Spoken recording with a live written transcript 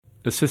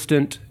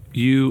Assistant,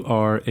 you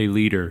are a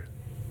leader.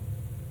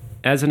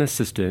 As an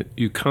assistant,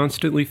 you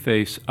constantly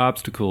face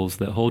obstacles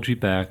that hold you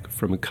back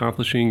from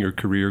accomplishing your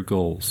career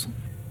goals.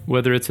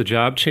 Whether it's a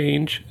job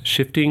change,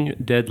 shifting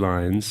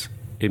deadlines,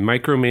 a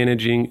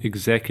micromanaging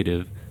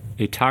executive,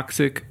 a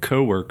toxic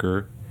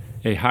coworker,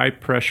 a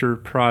high-pressure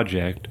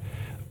project,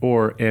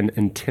 or an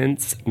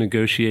intense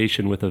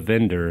negotiation with a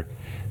vendor,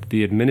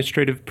 the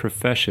administrative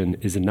profession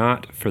is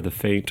not for the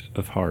faint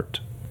of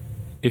heart.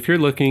 If you're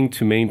looking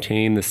to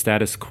maintain the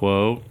status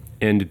quo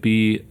and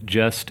be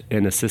just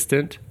an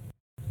assistant,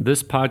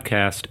 this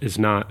podcast is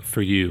not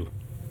for you.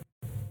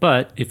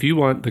 But if you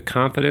want the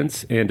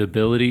confidence and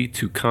ability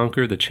to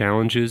conquer the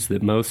challenges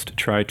that most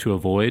try to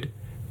avoid,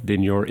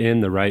 then you're in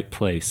the right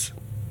place.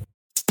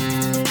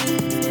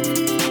 The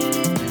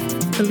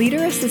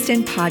Leader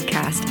Assistant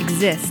podcast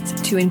exists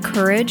to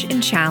encourage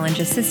and challenge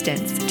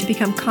assistants to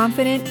become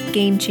confident,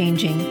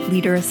 game-changing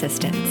leader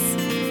assistants.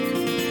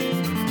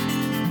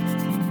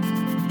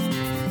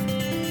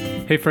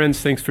 Hey friends,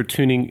 thanks for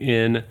tuning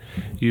in.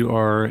 You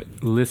are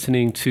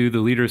listening to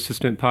the Leader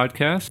Assistant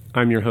podcast.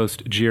 I'm your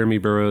host, Jeremy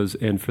Burrows,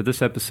 and for this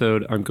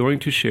episode, I'm going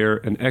to share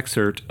an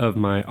excerpt of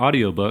my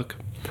audiobook.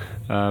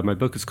 My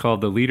book is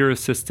called The Leader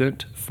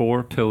Assistant: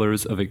 4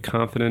 Pillars of a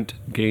Confident,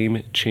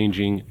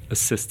 Game-Changing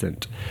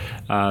Assistant.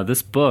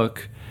 This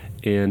book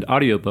and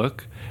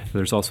audiobook,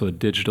 there's also a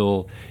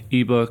digital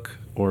ebook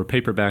or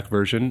paperback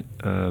version,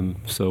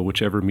 so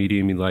whichever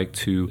medium you like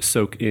to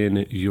soak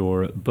in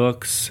your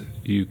books,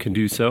 you can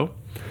do so.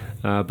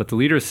 But the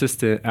Leader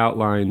Assistant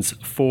outlines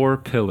 4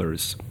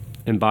 pillars: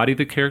 embody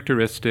the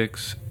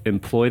characteristics,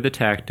 employ the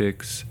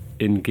tactics,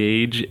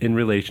 engage in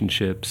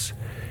relationships,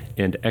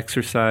 and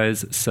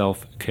exercise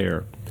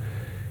self-care.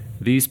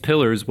 These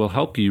pillars will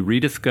help you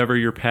rediscover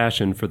your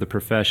passion for the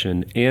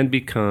profession and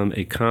become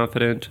a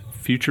confident,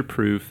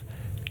 future-proof,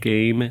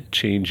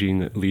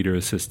 game-changing leader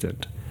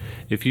assistant.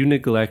 If you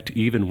neglect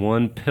even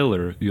one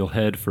pillar, you'll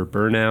head for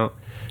burnout,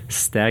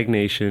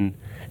 stagnation,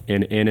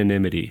 and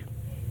anonymity.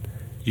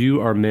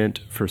 You are meant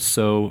for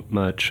so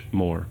much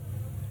more.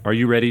 Are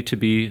you ready to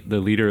be the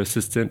leader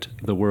assistant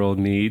the world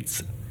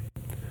needs?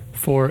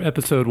 For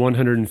episode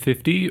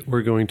 150,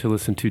 we're going to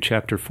listen to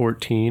chapter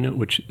 14,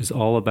 which is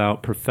all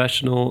about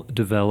professional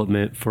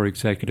development for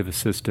executive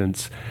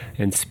assistants.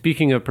 And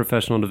speaking of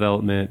professional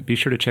development, be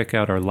sure to check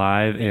out our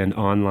live and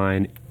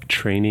online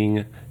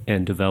training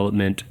and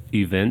development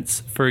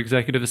events for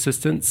executive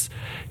assistants.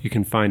 You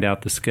can find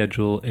out the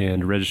schedule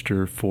and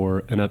register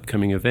for an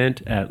upcoming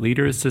event at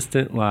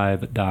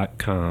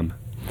leaderassistantlive.com.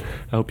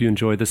 I hope you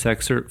enjoy this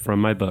excerpt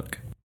from my book.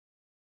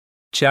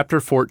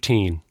 Chapter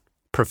 14.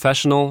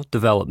 Professional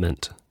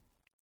Development.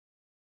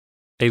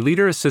 A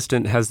leader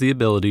assistant has the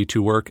ability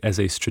to work as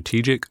a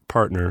strategic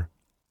partner,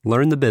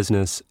 learn the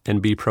business,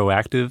 and be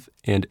proactive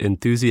and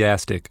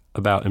enthusiastic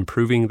about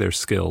improving their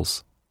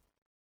skills.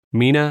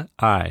 Mina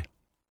I,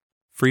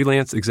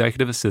 freelance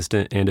executive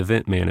assistant and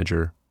event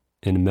manager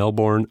in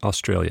Melbourne,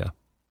 Australia.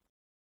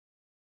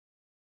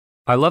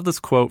 I love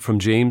this quote from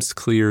James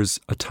Clear's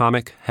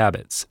Atomic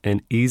Habits, an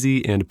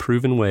easy and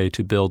proven way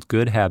to build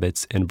good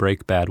habits and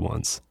break bad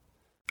ones.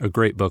 A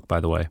great book,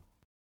 by the way.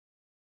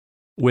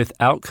 With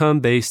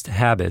outcome-based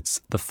habits,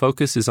 the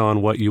focus is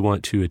on what you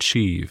want to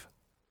achieve.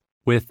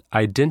 With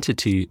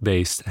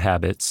identity-based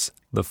habits,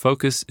 the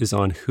focus is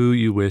on who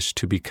you wish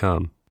to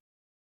become.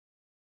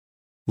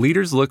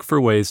 Leaders look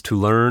for ways to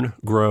learn,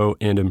 grow,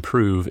 and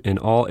improve in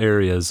all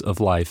areas of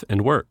life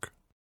and work.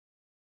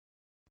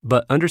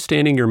 But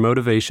understanding your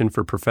motivation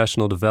for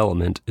professional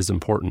development is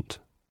important.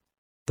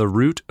 The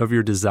root of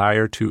your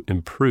desire to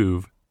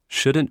improve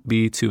shouldn't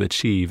be to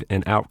achieve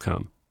an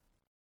outcome.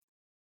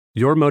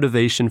 Your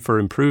motivation for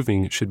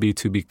improving should be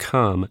to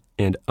become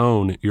and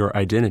own your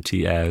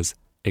identity as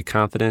a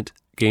confident,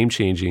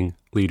 game-changing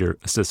leader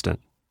assistant.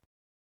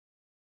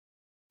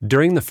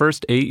 During the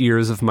first 8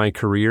 years of my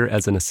career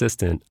as an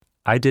assistant,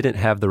 I didn't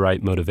have the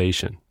right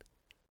motivation.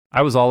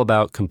 I was all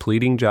about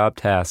completing job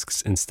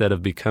tasks instead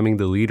of becoming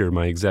the leader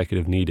my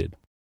executive needed.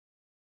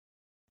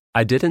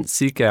 I didn't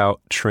seek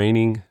out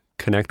training,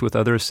 connect with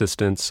other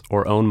assistants,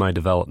 or own my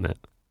development.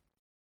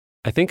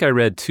 I think I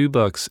read 2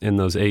 books in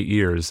those 8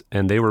 years,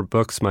 and they were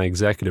books my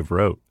executive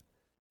wrote,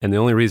 and the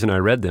only reason I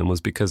read them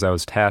was because I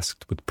was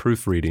tasked with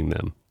proofreading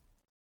them.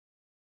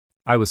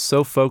 I was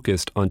so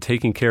focused on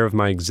taking care of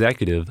my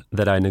executive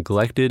that I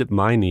neglected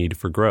my need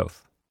for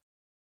growth.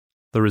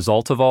 The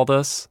result of all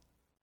this?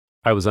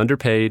 I was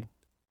underpaid,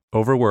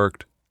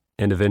 overworked,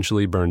 and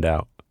eventually burned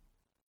out.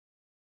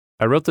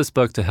 I wrote this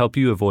book to help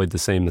you avoid the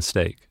same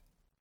mistake.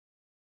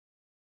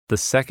 The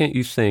second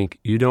you think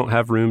you don't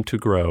have room to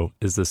grow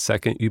is the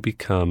second you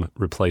become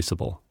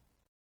replaceable.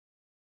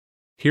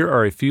 Here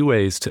are a few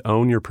ways to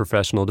own your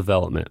professional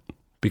development,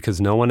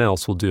 because no one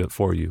else will do it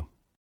for you.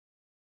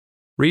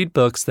 Read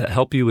books that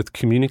help you with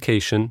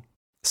communication,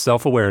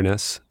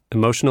 self-awareness,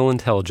 emotional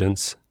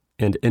intelligence,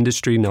 and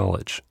industry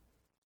knowledge.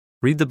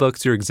 Read the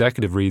books your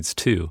executive reads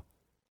too,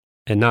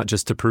 and not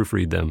just to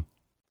proofread them.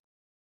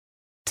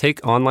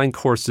 Take online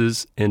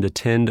courses and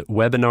attend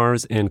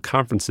webinars and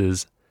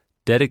conferences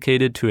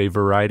dedicated to a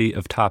variety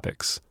of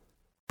topics,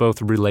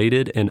 both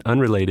related and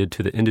unrelated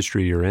to the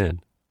industry you're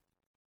in.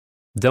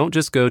 Don't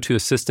just go to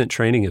assistant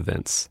training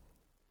events.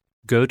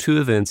 Go to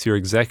events your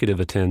executive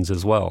attends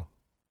as well.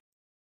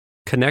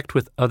 Connect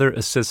with other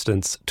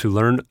assistants to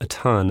learn a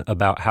ton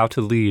about how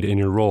to lead in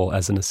your role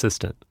as an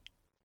assistant.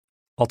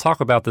 I'll talk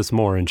about this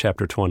more in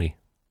Chapter 20.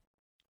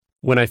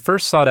 When I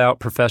first sought out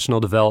professional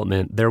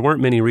development, there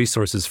weren't many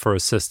resources for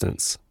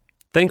assistants.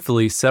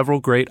 Thankfully, several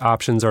great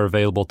options are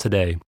available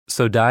today,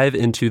 so dive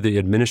into the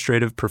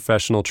administrative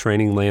professional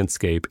training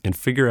landscape and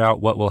figure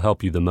out what will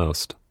help you the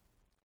most.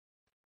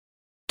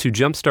 To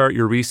jumpstart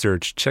your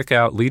research, check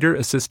out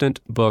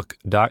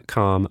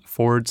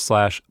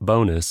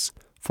leaderassistantbook.com/bonus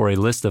for a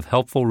list of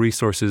helpful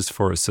resources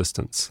for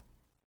assistants.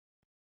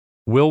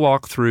 We'll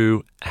walk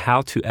through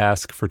how to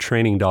ask for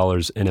training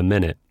dollars in a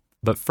minute,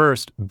 but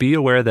first, be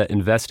aware that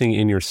investing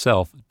in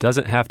yourself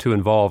doesn't have to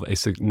involve a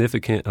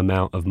significant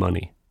amount of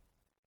money.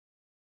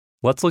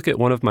 Let's look at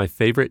one of my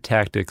favorite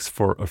tactics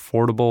for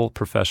affordable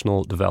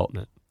professional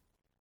development: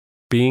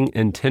 being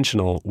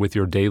intentional with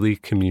your daily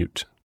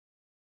commute.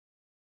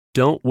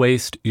 Don't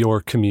waste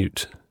your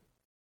commute.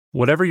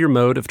 Whatever your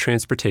mode of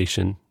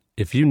transportation,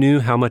 if you knew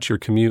how much your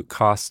commute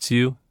costs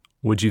you,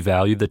 would you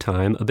value the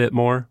time a bit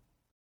more?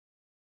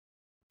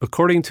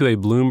 According to a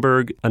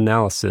Bloomberg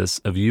analysis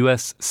of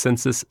U.S.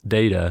 Census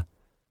data,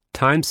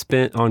 time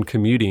spent on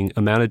commuting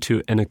amounted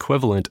to an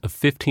equivalent of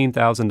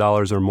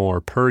 $15,000 or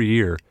more per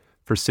year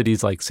for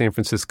cities like San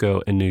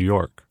Francisco and New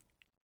York.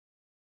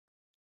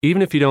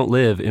 Even if you don't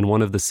live in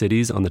one of the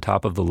cities on the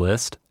top of the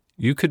list,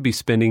 you could be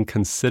spending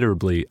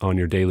considerably on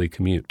your daily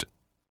commute.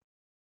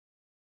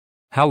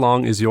 How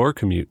long is your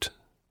commute?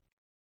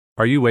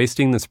 Are you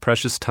wasting this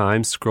precious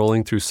time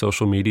scrolling through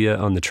social media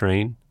on the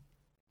train?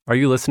 Are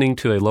you listening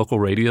to a local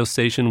radio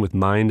station with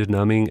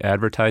mind-numbing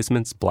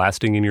advertisements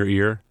blasting in your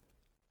ear?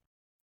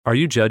 Are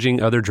you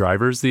judging other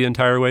drivers the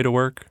entire way to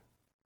work?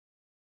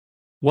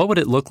 What would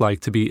it look like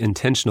to be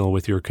intentional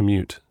with your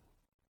commute?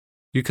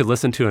 You could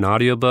listen to an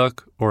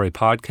audiobook or a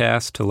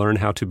podcast to learn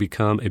how to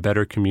become a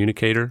better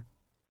communicator.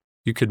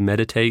 You could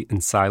meditate in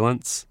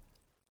silence.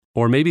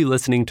 Or maybe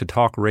listening to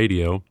talk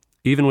radio,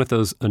 even with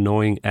those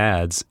annoying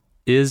ads,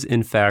 is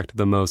in fact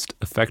the most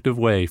effective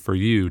way for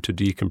you to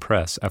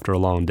decompress after a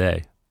long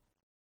day.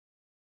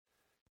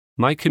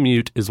 My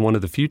commute is one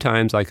of the few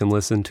times I can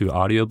listen to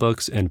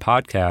audiobooks and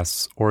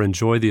podcasts or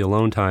enjoy the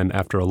alone time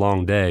after a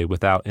long day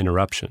without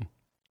interruption.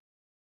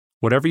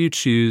 Whatever you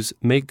choose,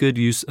 make good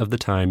use of the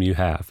time you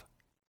have.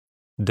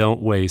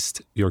 Don't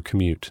waste your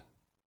commute.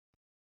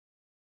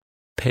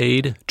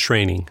 Paid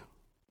training.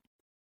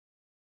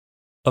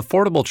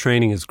 Affordable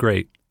training is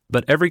great,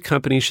 but every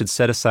company should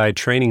set aside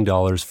training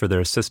dollars for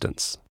their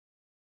assistants.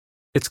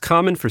 It's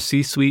common for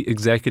C-suite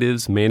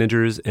executives,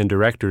 managers, and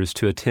directors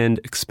to attend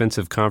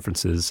expensive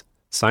conferences,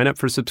 sign up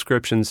for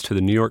subscriptions to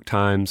the New York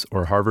Times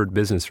or Harvard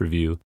Business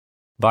Review,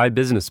 buy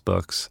business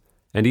books,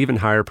 and even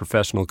hire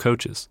professional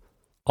coaches,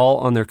 all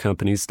on their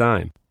company's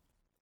dime.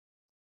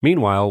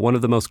 Meanwhile, one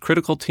of the most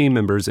critical team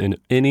members in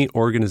any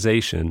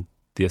organization,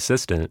 the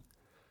assistant,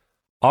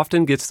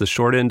 often gets the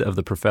short end of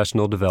the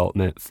professional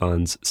development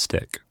fund's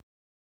stick.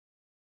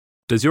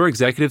 Does your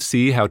executive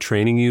see how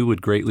training you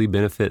would greatly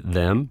benefit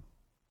them?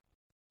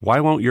 Why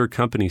won't your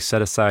company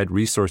set aside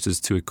resources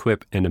to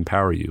equip and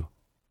empower you?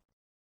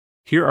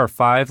 Here are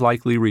 5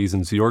 likely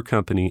reasons your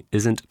company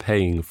isn't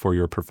paying for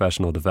your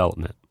professional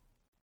development.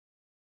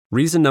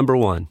 Reason number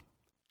 1,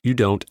 you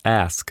don't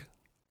ask.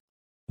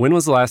 When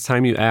was the last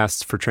time you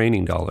asked for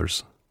training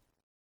dollars?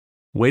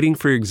 Waiting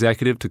for your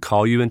executive to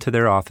call you into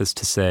their office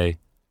to say,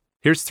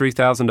 "Here's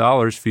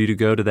 $3,000 for you to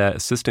go to that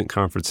assistant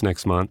conference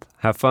next month.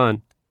 Have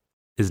fun,"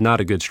 is not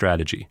a good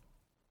strategy.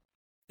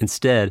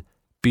 Instead,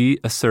 be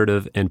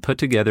assertive and put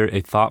together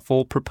a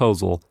thoughtful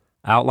proposal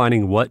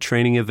outlining what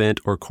training event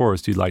or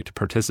course you'd like to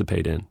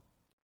participate in.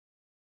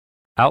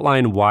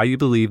 Outline why you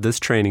believe this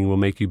training will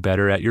make you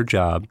better at your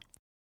job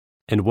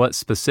and what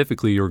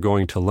specifically you're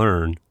going to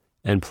learn,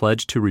 and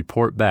pledge to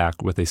report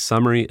back with a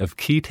summary of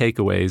key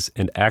takeaways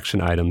and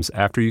action items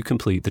after you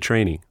complete the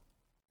training.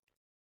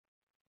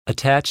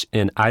 Attach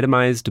an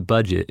itemized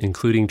budget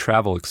including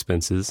travel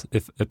expenses,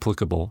 if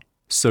applicable,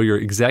 so your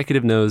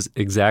executive knows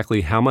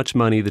exactly how much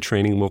money the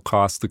training will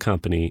cost the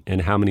company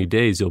and how many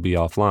days you'll be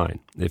offline,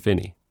 if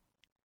any.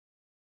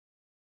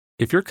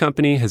 If your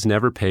company has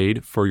never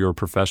paid for your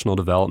professional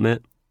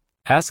development,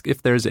 ask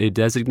if there's a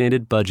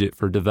designated budget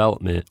for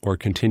development or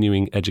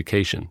continuing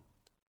education.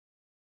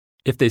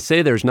 If they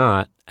say there's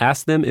not,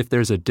 ask them if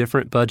there's a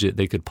different budget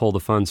they could pull the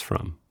funds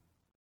from.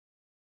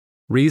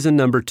 Reason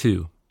number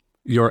 2,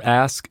 your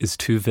ask is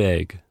too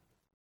vague.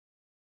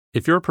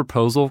 If your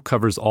proposal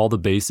covers all the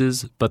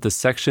bases, but the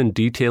section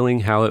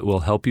detailing how it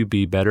will help you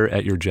be better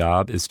at your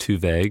job is too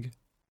vague,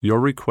 your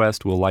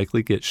request will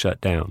likely get shut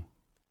down.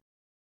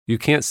 You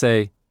can't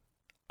say,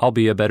 "I'll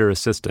be a better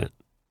assistant,"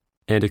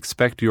 and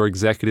expect your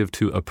executive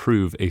to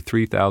approve a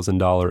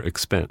 $3,000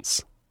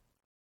 expense.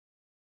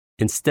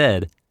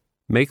 Instead,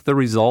 make the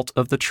result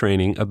of the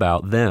training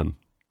about them.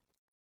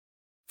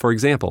 For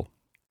example,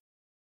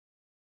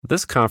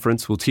 This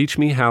conference will teach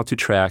me how to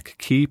track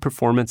key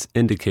performance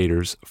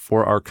indicators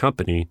for our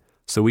company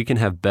so we can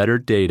have better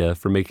data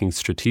for making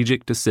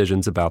strategic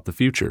decisions about the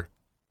future.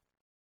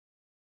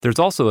 There's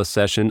also a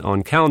session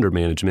on calendar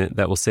management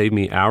that will save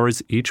me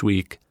hours each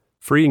week,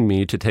 freeing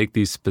me to take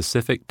these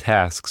specific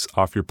tasks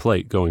off your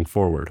plate going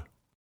forward.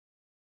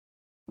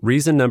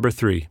 Reason number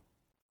 3,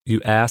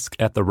 you ask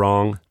at the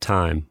wrong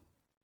time.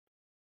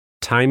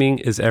 Timing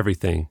is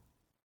everything.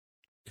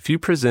 If you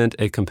present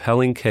a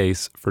compelling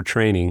case for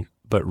training,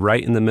 but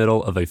right in the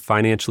middle of a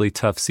financially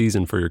tough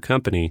season for your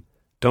company,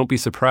 don't be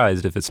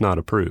surprised if it's not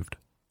approved.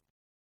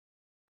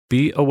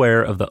 Be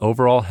aware of the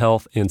overall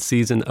health and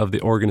season of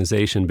the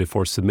organization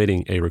before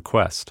submitting a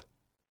request.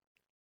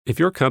 If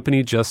your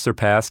company just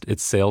surpassed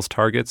its sales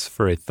targets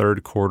for a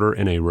third quarter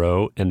in a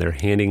row and they're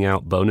handing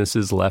out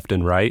bonuses left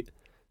and right,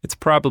 it's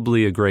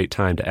probably a great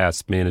time to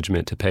ask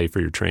management to pay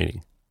for your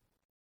training.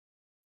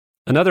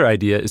 Another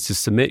idea is to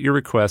submit your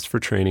request for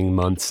training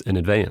months in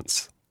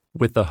advance,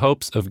 with the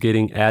hopes of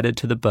getting added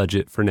to the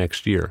budget for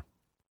next year.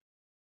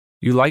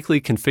 You likely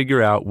can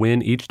figure out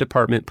when each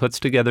department puts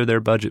together their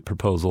budget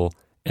proposal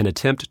and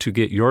attempt to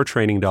get your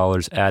training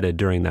dollars added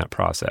during that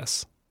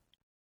process.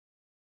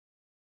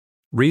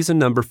 Reason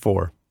number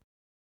 4,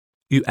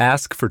 you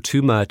ask for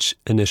too much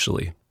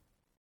initially.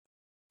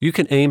 You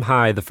can aim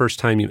high the first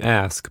time you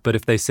ask, but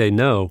if they say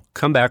no,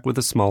 come back with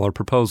a smaller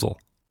proposal.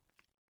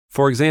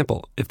 For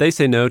example, if they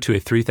say no to a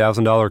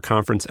 $3,000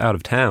 conference out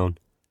of town,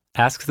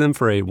 ask them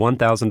for a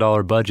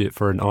 $1,000 budget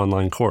for an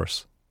online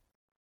course.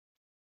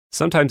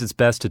 Sometimes it's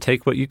best to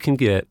take what you can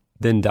get,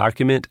 then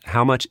document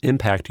how much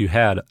impact you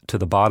had to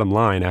the bottom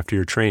line after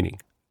your training.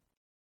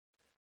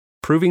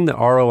 Proving the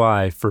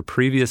ROI for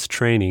previous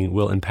training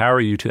will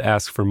empower you to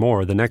ask for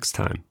more the next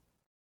time.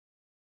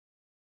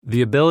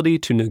 The ability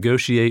to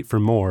negotiate for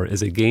more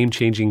is a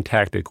game-changing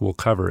tactic we'll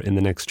cover in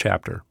the next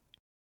chapter.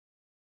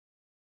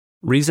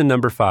 Reason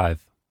number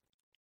 5,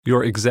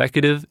 your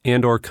executive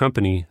and/or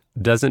company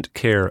doesn't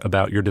care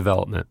about your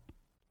development.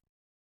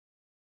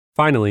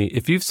 Finally,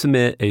 if you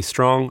submit a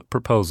strong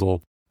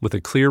proposal with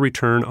a clear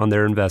return on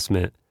their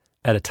investment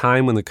at a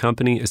time when the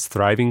company is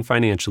thriving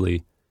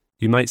financially,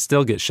 you might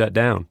still get shut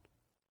down.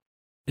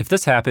 If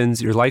this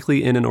happens, you're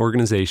likely in an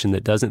organization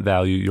that doesn't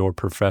value your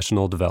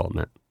professional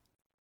development.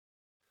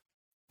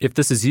 If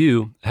this is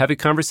you, have a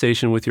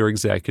conversation with your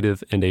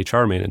executive and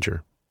HR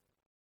manager.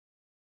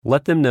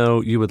 Let them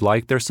know you would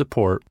like their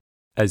support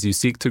as you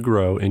seek to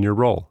grow in your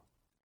role.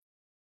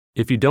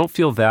 If you don't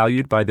feel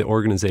valued by the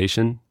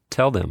organization,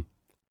 tell them.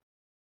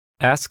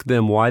 Ask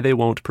them why they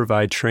won't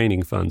provide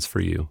training funds for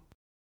you.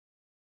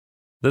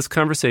 This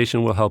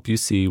conversation will help you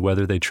see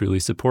whether they truly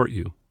support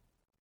you.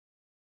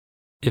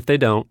 If they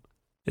don't,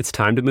 it's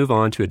time to move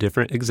on to a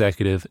different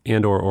executive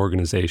and/or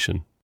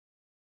organization.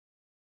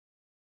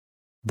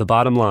 The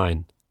bottom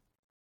line.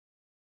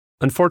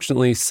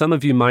 Unfortunately, some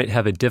of you might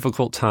have a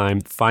difficult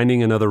time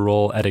finding another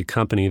role at a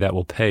company that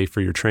will pay for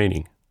your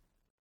training.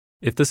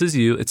 If this is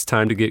you, it's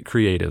time to get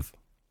creative.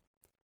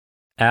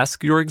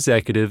 Ask your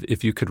executive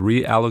if you could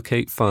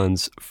reallocate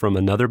funds from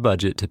another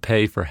budget to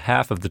pay for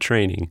half of the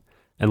training,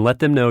 and let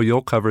them know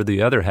you'll cover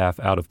the other half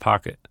out of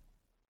pocket.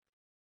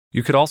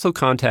 You could also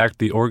contact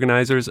the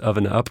organizers of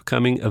an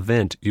upcoming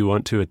event you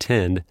want to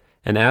attend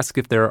and ask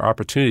if there are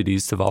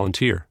opportunities to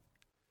volunteer.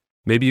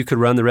 Maybe you could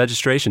run the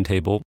registration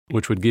table,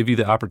 which would give you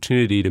the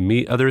opportunity to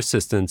meet other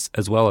assistants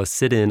as well as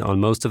sit in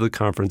on most of the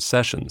conference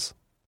sessions.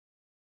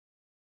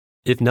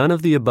 If none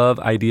of the above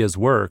ideas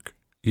work,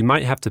 you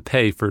might have to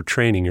pay for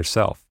training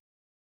yourself.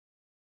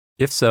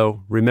 If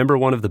so, remember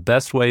one of the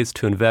best ways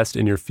to invest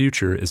in your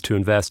future is to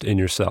invest in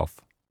yourself.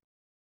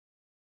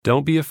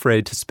 Don't be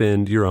afraid to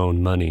spend your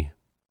own money.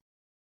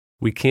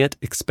 We can't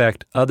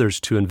expect others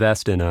to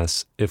invest in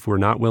us if we're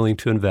not willing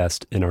to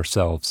invest in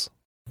ourselves.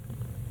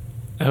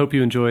 I hope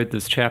you enjoyed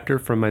this chapter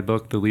from my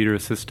book, The Leader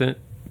Assistant.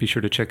 Be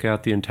sure to check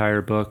out the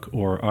entire book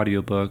or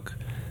audiobook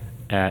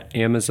at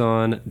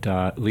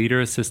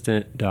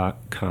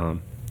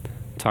amazon.leaderassistant.com.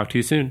 Talk to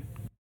you soon.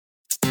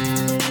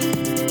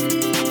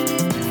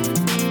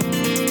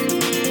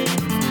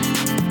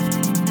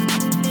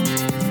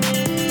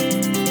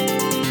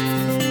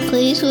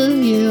 Please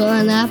review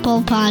on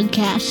Apple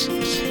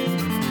Podcasts.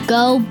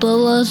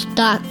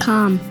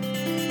 GoBulls.com